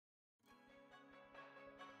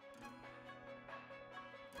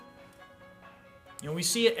You know, we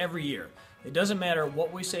see it every year. It doesn't matter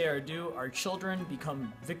what we say or do, our children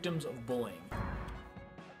become victims of bullying.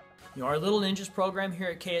 You know, our Little Ninjas program here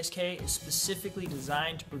at KSK is specifically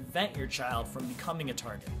designed to prevent your child from becoming a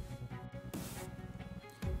target.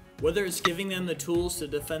 Whether it's giving them the tools to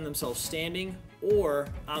defend themselves standing or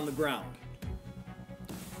on the ground.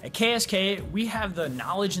 At KSK, we have the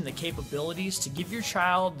knowledge and the capabilities to give your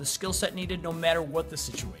child the skill set needed no matter what the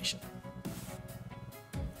situation.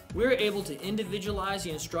 We're able to individualize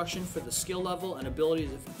the instruction for the skill level and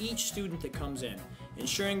abilities of each student that comes in,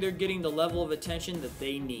 ensuring they're getting the level of attention that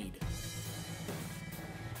they need.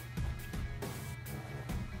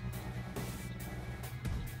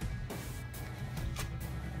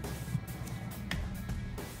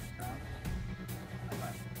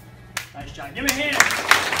 Nice job. Give me a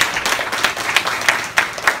hand.